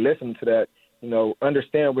sitting here listening to that,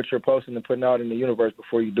 understand what you're posting and putting out in the universe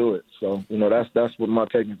before you do it. So, that's what my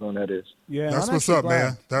take on that is. Yeah, that's what's up,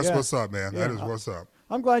 man. That's what's up, man. That is what's up.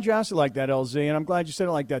 I'm glad you asked it like that, LZ, and I'm glad you said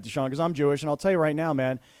it like that, DeSean, because I'm Jewish, and I'll tell you right now,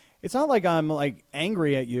 man, it's not like I'm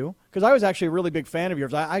angry at you, because I was actually a really big fan of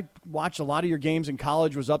yours. I watched a lot of your games in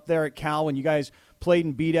college, was up there at Cal when you guys played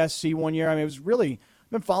and beat SC one year. I mean, it was really –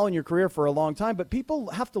 I've been following your career for a long time, but people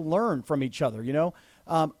have to learn from each other,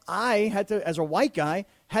 I had to, as a white guy,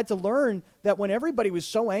 had to learn that when everybody was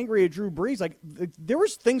so angry at Drew Brees, there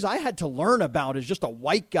was things I had to learn about as just a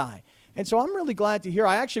white guy. And so I'm really glad to hear.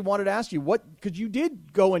 I actually wanted to ask you because you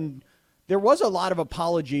did go and there was a lot of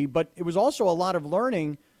apology, but it was also a lot of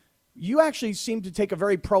learning. You actually seemed to take a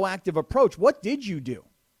very proactive approach. What did you do?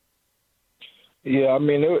 Yeah, I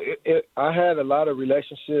mean, I had a lot of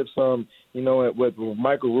relationships, with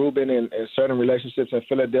Michael Rubin and certain relationships in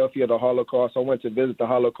Philadelphia, the Holocaust. I went to visit the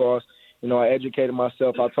Holocaust. I educated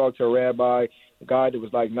myself. I talked to a rabbi, a guy that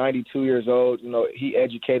was like 92 years old. He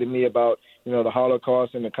educated me about, the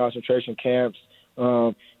Holocaust and the concentration camps.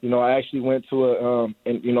 I actually went to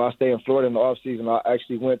I stay in Florida in the off season. I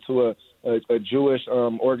actually went to a Jewish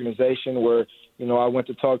organization where, I went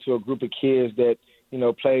to talk to a group of kids that,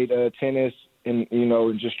 played tennis and,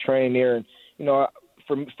 and just trained there. And,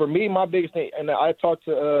 for me, my biggest thing, and I talked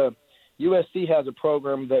to USC has a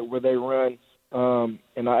program where they run,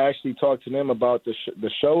 and I actually talked to them about the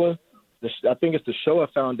Shoah. I think it's the Shoah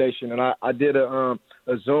Foundation, and I did a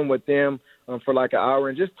Zoom with them for like an hour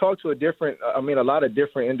and just talked to a lot of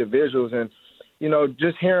different individuals, and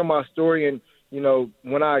just hearing my story and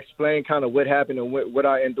when I explained kind of what happened and what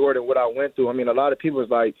I endured and what I went through. I mean, a lot of people was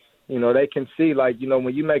like, they can see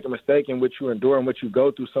when you make a mistake and what you endure and what you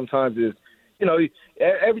go through sometimes is,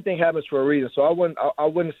 everything happens for a reason. So I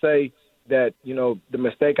wouldn't say that the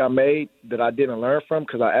mistake I made that I didn't learn from,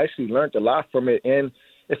 because I actually learned a lot from it. And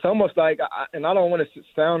it's almost like, and I don't want to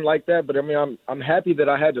sound like that, but I mean, I'm happy that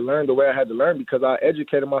I had to learn the way I had to learn because I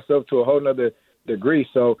educated myself to a whole nother degree.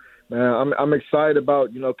 So, man, I'm excited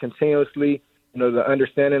about, continuously, the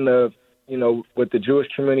understanding of, what the Jewish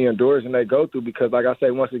community endures and they go through, because like I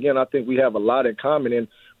say, once again, I think we have a lot in common and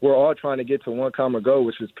we're all trying to get to one common goal,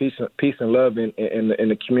 which is peace and love in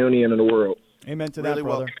the community and in the world. Amen to that,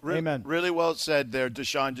 brother. Amen. Really well said there,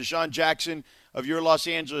 DeSean. DeSean Jackson of your Los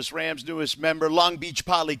Angeles Rams, newest member, Long Beach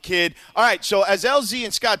Poly kid. All right, so as LZ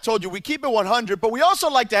and Scott told you, we keep it 100, but we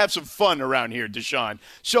also like to have some fun around here, DeSean.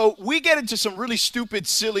 So we get into some really stupid,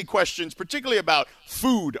 silly questions, particularly about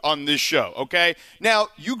food on this show, okay? Now,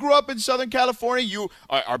 you grew up in Southern California. You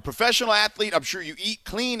are a professional athlete. I'm sure you eat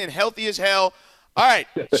clean and healthy as hell. All right,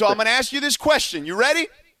 so I'm going to ask you this question. You ready?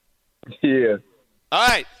 Yeah. All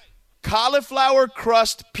right. Cauliflower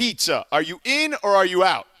crust pizza. Are you in or are you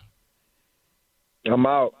out? I'm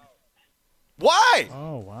out. Why?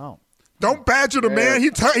 Oh, wow. Don't badger the man.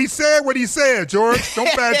 He said what he said, George.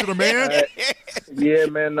 Don't badger the man. Yeah,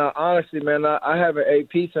 man. Honestly, man, I haven't ate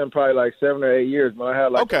pizza in probably like 7 or 8 years, but I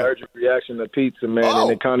had like an allergic reaction to pizza, man,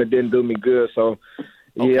 and it kind of didn't do me good. So,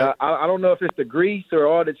 yeah, I don't know if it's the grease or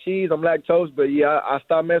all the cheese. I'm lactose, but, yeah, I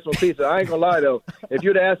stopped messing with pizza. I ain't going to lie, though. If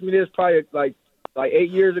you'd asked me this probably like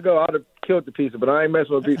 8 years ago, I'd have killed the pizza, but I ain't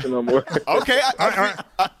messing with pizza no more. Okay,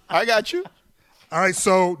 I got you. All right,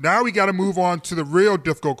 so now we got to move on to the real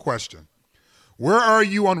difficult question. Where are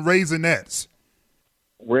you on Raisinets?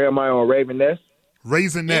 Where am I on Raisinets?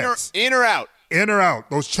 Raisinets. In or out? In or out.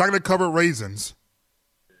 Those chocolate-covered raisins.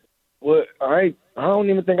 Well, I don't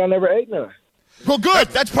even think I never ate none. Well, good.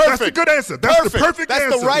 That's perfect. That's a good answer. That's the perfect answer.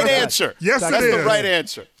 That's the right answer. Yes, That's the right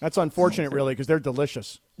answer. That's unfortunate, really, because they're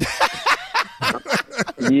delicious.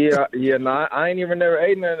 No, I ain't even never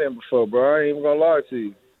ate none of them before, bro. I ain't even gonna lie to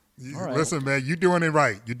you. Right. Listen, man, you're doing it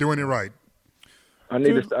right. You're doing it right. I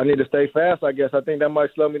need to stay fast, I guess. I think that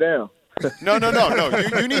might slow me down. No.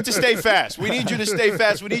 You need to stay fast. We need you to stay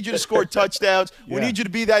fast. We need you to score touchdowns. We need you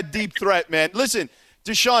to be that deep threat, man. Listen,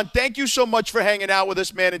 DeSean, thank you so much for hanging out with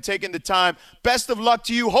us, man, and taking the time. Best of luck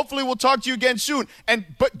to you. Hopefully we'll talk to you again soon.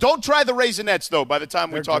 But don't try the Raisinets, though, by the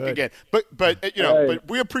time we talk again. But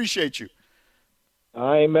we appreciate you.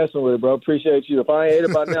 I ain't messing with it, bro. Appreciate you. If I ain't ate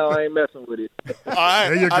it by now, I ain't messing with it. All right.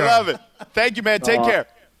 There you go. I love it. Thank you, man. Take care.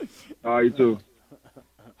 All right, you too.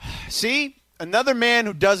 See? Another man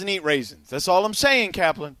who doesn't eat raisins. That's all I'm saying,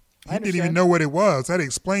 Kaplan. He didn't even know what it was. I had to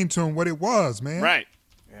explain to him what it was, man. Right.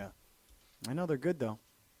 Yeah. I know they're good, though.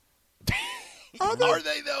 Are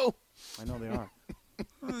they, though? I know they are.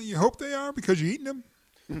 You hope they are because you're eating them.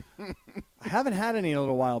 I haven't had any in a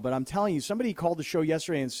little while, but I'm telling you, somebody called the show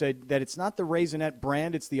yesterday and said that it's not the Raisinette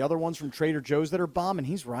brand, it's the other ones from Trader Joe's that are bomb, and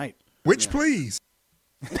he's right. Which, please?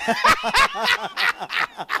 All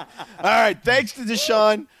right, thanks to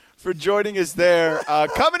DeSean for joining us there.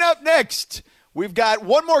 Coming up next, we've got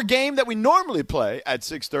one more game that we normally play at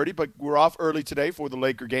 6:30, but we're off early today for the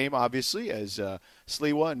Laker game, obviously, as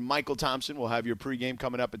Sliwa and Michael Thompson will have your pregame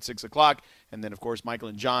coming up at 6 o'clock. And then, of course, Michael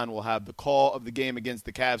and John will have the call of the game against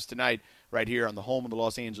the Cavs tonight right here on the home of the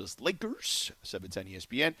Los Angeles Lakers, 710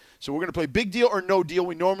 ESPN. So we're going to play Big Deal or No Deal.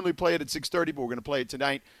 We normally play it at 6:30, but we're going to play it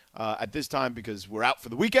tonight at this time because we're out for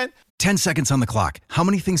the weekend. 10 seconds on the clock. How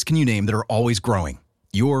many things can you name that are always growing?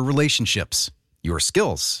 Your relationships, your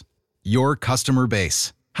skills, your customer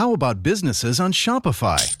base. How about businesses on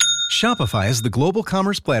Shopify? Shopify is the global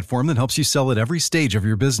commerce platform that helps you sell at every stage of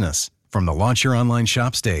your business. From the launch your online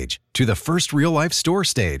shop stage, to the first real-life store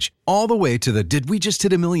stage, all the way to the did we just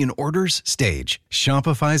hit a million orders stage,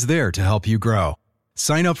 Shopify's there to help you grow.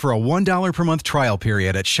 Sign up for a $1 per month trial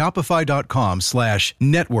period at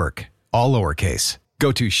shopify.com/network, all lowercase.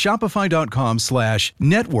 Go to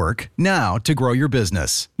shopify.com/network now to grow your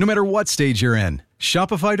business, no matter what stage you're in.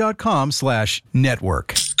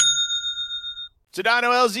 Shopify.com/network.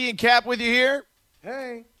 Sedano, LZ, and Cap with you here.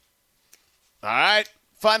 Hey. All right,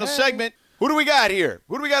 final segment. Who do we got here?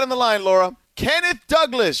 Who do we got on the line, Laura? Kenneth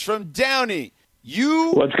Douglas from Downey.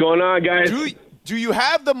 What's going on, guys? Do you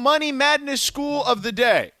have the Money Madness School of the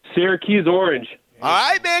Day? Syracuse Orange. All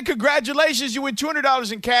right, man, congratulations. You win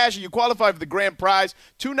 $200 in cash, and you qualify for the grand prize,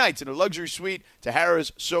 2 nights in a luxury suite to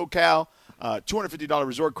Harrah's SoCal, $250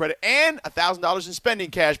 resort credit, and $1,000 in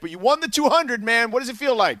spending cash. But you won the $200, man. What does it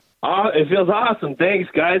feel like? It feels awesome. Thanks,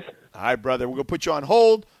 guys. All right, brother. We're going to put you on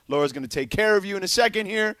hold. Laura's going to take care of you in a second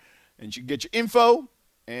here, and you can get your info,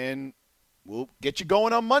 and we'll get you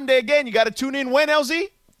going on Monday again. You got to tune in when, LZ?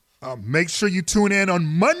 Make sure you tune in on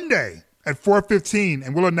Monday at 4:15,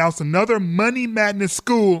 and we'll announce another Money Madness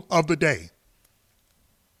School of the Day.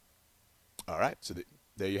 All right, so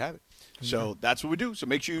there you have it. So that's what we do. So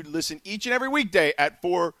make sure you listen each and every weekday at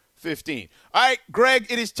 4:15. All right,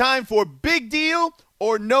 Greg, it is time for Big Deal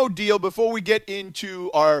or No Deal before we get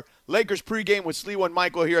into our Lakers pregame with Sliwa and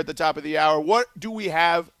Michael here at the top of the hour. What do we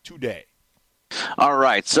have today? All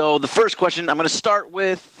right, so the first question, I'm going to start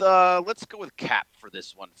with, let's go with Cap for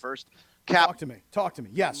this one first. Cap, Talk to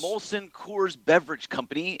me. Yes. Molson Coors Beverage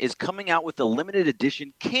Company is coming out with a limited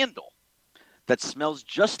edition candle that smells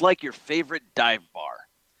just like your favorite dive bar.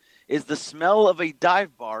 Is the smell of a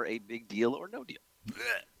dive bar a big deal or no deal?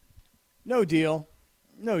 No deal.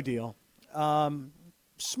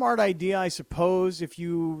 Smart idea, I suppose, if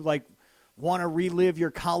you want to relive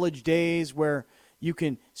your college days where you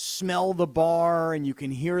can smell the bar and you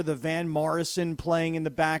can hear the Van Morrison playing in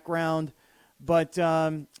the background. But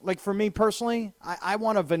for me personally, I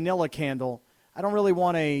want a vanilla candle. I don't really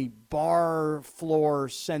want a bar floor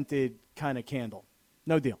scented kind of candle.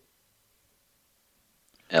 No deal.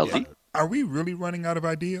 LT? Are we really running out of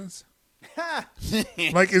ideas?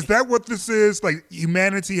 Is that what this is?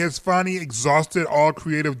 Humanity has finally exhausted all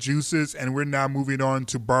creative juices and we're now moving on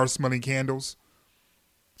to bar-smelling candles?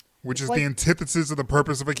 Which is the antithesis of the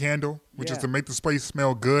purpose of a candle, which is to make the space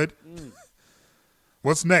smell good.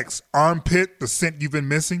 What's next? Armpit, the scent you've been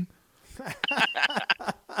missing?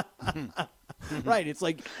 Right. It's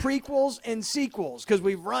like prequels and sequels because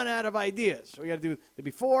we've run out of ideas. So we got to do the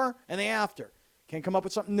before and the after. Can't come up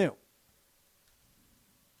with something new.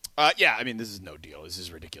 This is no deal. This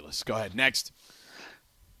is ridiculous. Go ahead. Next.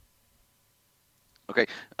 Okay.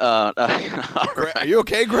 Right. Are you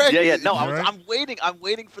okay, Greg? Yeah. No, I'm waiting. I'm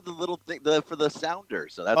waiting for the little thing, for the sounder.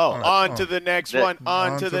 So that's on to the next one.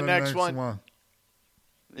 On to the next one.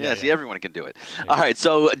 Yeah, see, everyone can do it. Yeah. All right,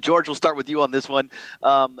 so George, we'll start with you on this one.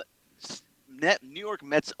 New York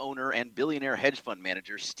Mets owner and billionaire hedge fund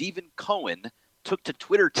manager Stephen Cohen took to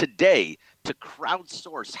Twitter today to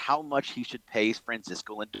crowdsource how much he should pay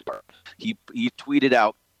Francisco Lindor. He tweeted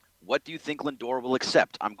out, "What do you think Lindor will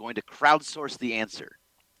accept? I'm going to crowdsource the answer."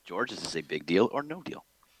 George, is this a big deal or no deal?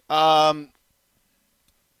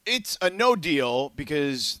 It's a no deal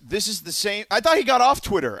because this is the same. I thought he got off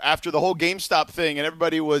Twitter after the whole GameStop thing, and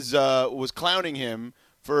everybody was clowning him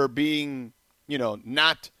for being,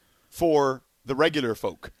 not for the regular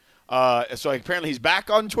folk. So apparently he's back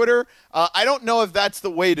on Twitter. I don't know if that's the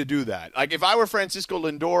way to do that. If I were Francisco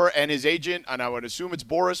Lindor and his agent, and I would assume it's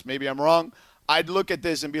Boris, maybe I'm wrong, I'd look at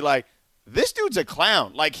this and be like, this dude's a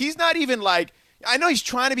clown. He's not even I know he's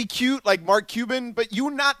trying to be cute like Mark Cuban, but you're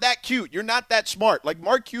not that cute. You're not that smart.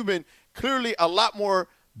 Mark Cuban, clearly a lot more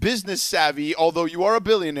business savvy, although you are a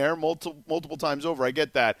billionaire multiple times over. I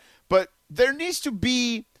get that. But there needs to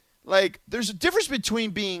be, like, there's a difference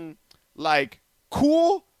between being, like,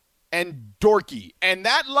 cool and dorky. And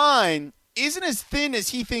that line isn't as thin as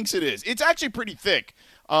he thinks it is. It's actually pretty thick.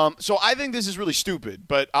 So I think this is really stupid,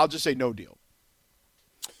 but I'll just say no deal.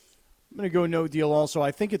 I'm going to go no deal also.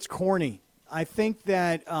 I think it's corny. I think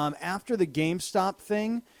that after the GameStop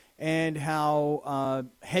thing and how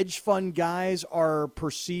hedge fund guys are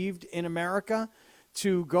perceived in America,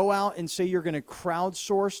 to go out and say you're going to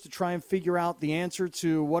crowdsource to try and figure out the answer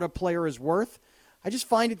to what a player is worth, I just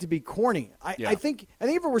find it to be corny. I think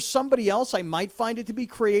if it were somebody else, I might find it to be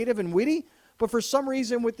creative and witty, but for some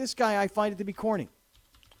reason with this guy, I find it to be corny.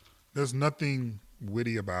 There's nothing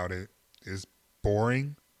witty about it. It's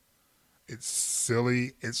boring. It's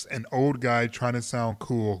silly. It's an old guy trying to sound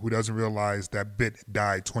cool who doesn't realize that bit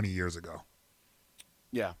died 20 years ago.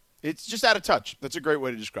 Yeah, it's just out of touch. That's a great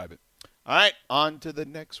way to describe it. All right, on to the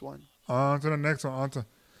next one. Laura's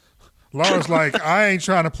like, I ain't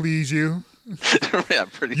trying to please you. Yeah,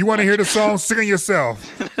 you want to hear the song? Sing it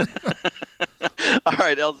yourself. All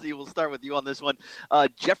right, LZ, we'll start with you on this one.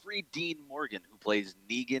 Jeffrey Dean Morgan, who plays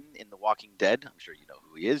Negan in The Walking Dead, I'm sure you know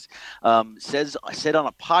who he is, said on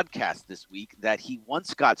a podcast this week that he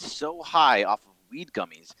once got so high off of weed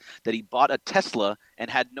gummies that he bought a Tesla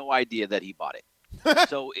and had no idea that he bought it.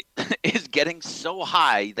 So is getting so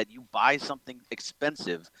high that you buy something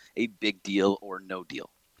expensive a big deal or no deal?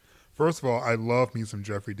 First of all, I love me some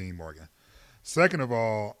Jeffrey Dean Morgan. Second of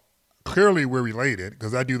all, clearly we're related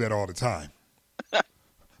because I do that all the time.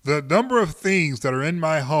 The number of things that are in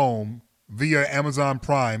my home via Amazon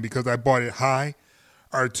Prime because I bought it high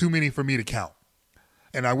are too many for me to count.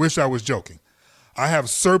 And I wish I was joking. I have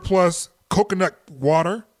surplus coconut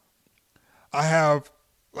water. I have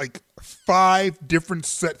like 5 different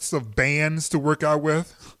sets of bands to work out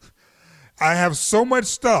with. I have so much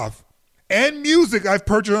stuff and music I've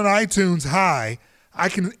purchased on iTunes high. I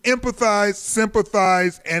can empathize,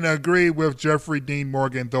 sympathize, and agree with Jeffrey Dean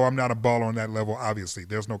Morgan, though I'm not a baller on that level, obviously.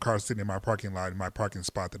 There's no car sitting in my parking lot, in my parking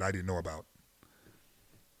spot that I didn't know about.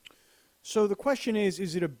 So the question is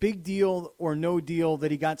it a big deal or no deal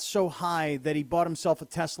that he got so high that he bought himself a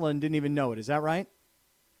Tesla and didn't even know it? Is that right?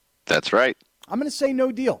 That's right. I'm going to say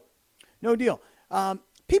no deal. No deal.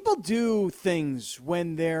 People do things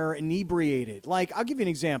when they're inebriated. Like, I'll give you an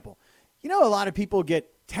example. You know, a lot of people get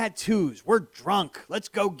tattoos. We're drunk. Let's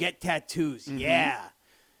go get tattoos. Mm-hmm. Yeah.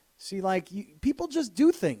 See, like, people just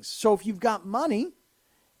do things. So if you've got money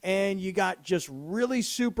and you got just really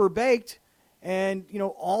super baked and, you know,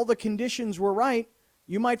 all the conditions were right,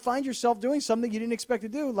 you might find yourself doing something you didn't expect to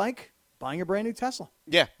do, like buying a brand new Tesla.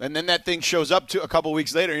 Yeah, and then that thing shows up to a couple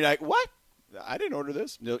weeks later, and you're like, what? I didn't order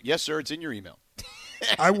this. No, yes, sir, it's in your email.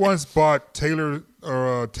 I once bought Taylor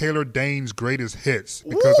Dane's greatest hits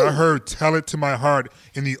because I heard Tell It to My Heart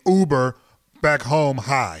in the Uber back home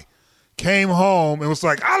high. Came home and was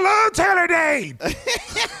like, I love Taylor Dane.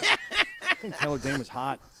 I think Taylor Dane was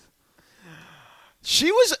hot.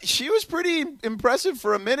 She was pretty impressive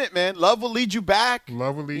for a minute, man. Love Will Lead You Back.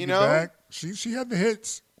 Love Will Lead You Back. She had the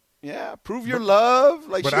hits. Yeah, Prove Your Love.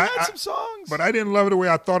 Like, she had some songs. But I didn't love it the way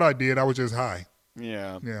I thought I did. I was just high.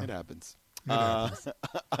 Yeah. It happens. I'm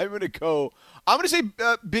going to say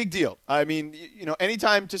big deal. I mean, you know,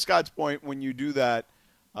 anytime, to Scott's point, when you do that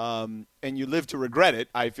and you live to regret it,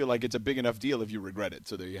 I feel like it's a big enough deal if you regret it.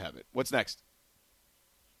 So there you have it. What's next?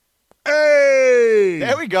 Hey!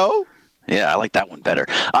 There we go. Yeah, I like that one better.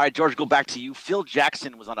 All right, George, go back to you. Phil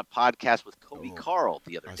Jackson was on a podcast with Kobe Carl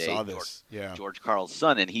the other day. I saw this. George Carl's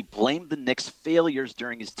son, and he blamed the Knicks' failures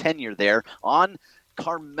during his tenure there on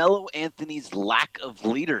Carmelo Anthony's lack of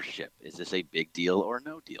leadership. Is this a big deal or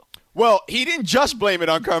no deal? Well, he didn't just blame it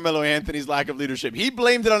on Carmelo Anthony's lack of leadership. He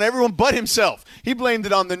blamed it on everyone but himself. He blamed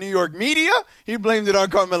it on the New York media. He blamed it on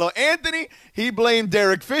Carmelo Anthony. He blamed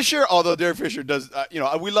Derek Fisher, although Derek Fisher does,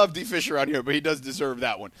 we love D. Fisher out here, but he does deserve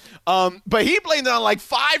that one. But he blamed it on like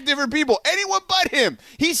 5 different people, anyone but him.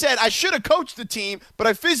 He said, I should have coached the team, but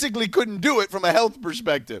I physically couldn't do it from a health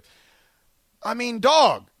perspective. I mean,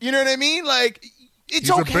 dog, you know what I mean? Like, it's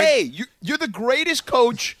okay. You're the greatest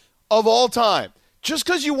coach of all time. Just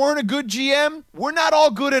because you weren't a good GM, we're not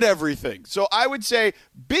all good at everything. So I would say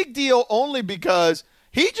big deal only because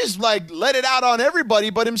he just like let it out on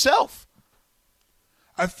everybody but himself.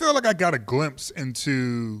 I feel like I got a glimpse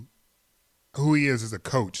into who he is as a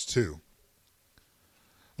coach too.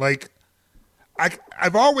 Like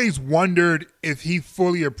I've always wondered if he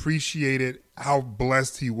fully appreciated how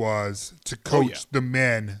blessed he was to coach the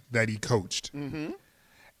men that he coached. Mm-hmm.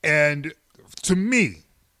 And to me,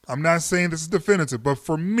 I'm not saying this is definitive, but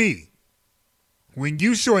for me, when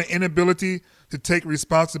you show an inability to take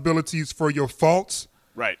responsibilities for your faults,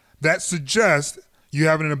 right, that suggests you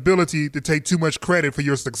have an ability to take too much credit for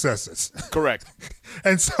your successes. Correct.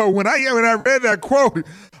 And so when I read that quote,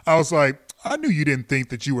 I was like, I knew you didn't think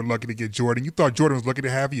that you were lucky to get Jordan. You thought Jordan was lucky to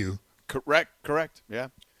have you. Correct. Yeah.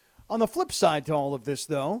 On the flip side to all of this,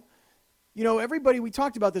 though, you know, everybody, we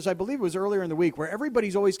talked about this, I believe it was earlier in the week, where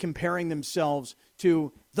everybody's always comparing themselves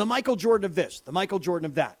to the Michael Jordan of this, the Michael Jordan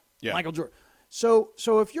of that, Michael Jordan. So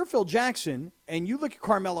if you're Phil Jackson and you look at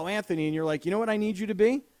Carmelo Anthony and you're like, you know what I need you to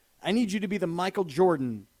be? I need you to be the Michael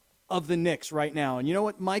Jordan of the Knicks right now. And you know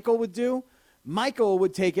what Michael would do? Michael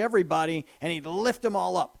would take everybody and he'd lift them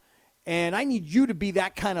all up. And I need you to be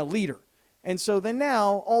that kind of leader. And so then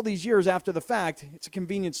now, all these years after the fact, it's a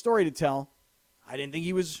convenient story to tell. I didn't think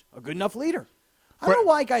he was a good enough leader. I don't know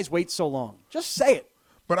why guys wait so long. Just say it.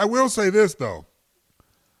 But I will say this, though.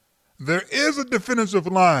 There is a definitive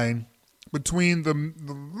line between the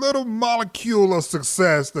little molecule of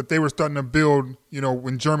success that they were starting to build, you know,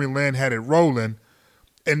 when Jeremy Lin had it rolling,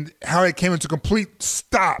 and how it came into complete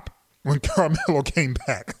stop when Carmelo came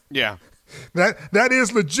back. Yeah. That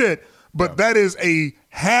is legit, but that is a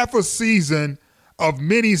half a season of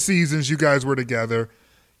many seasons you guys were together.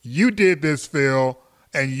 You did this, Phil,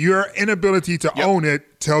 and your inability to own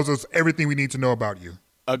it tells us everything we need to know about you.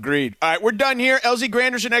 Agreed. All right, we're done here. LZ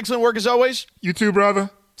Granderson, excellent work as always. You too, brother.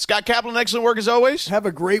 Scott Kaplan, excellent work as always. Have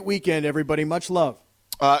a great weekend, everybody. Much love.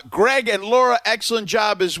 Greg and Laura, excellent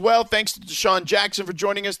job as well. Thanks to DeSean Jackson for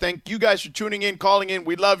joining us. Thank you guys for tuning in, calling in.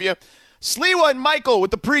 We love you. Sliwa and Michael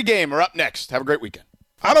with the pregame are up next. Have a great weekend.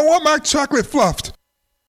 I don't want my chocolate fluffed.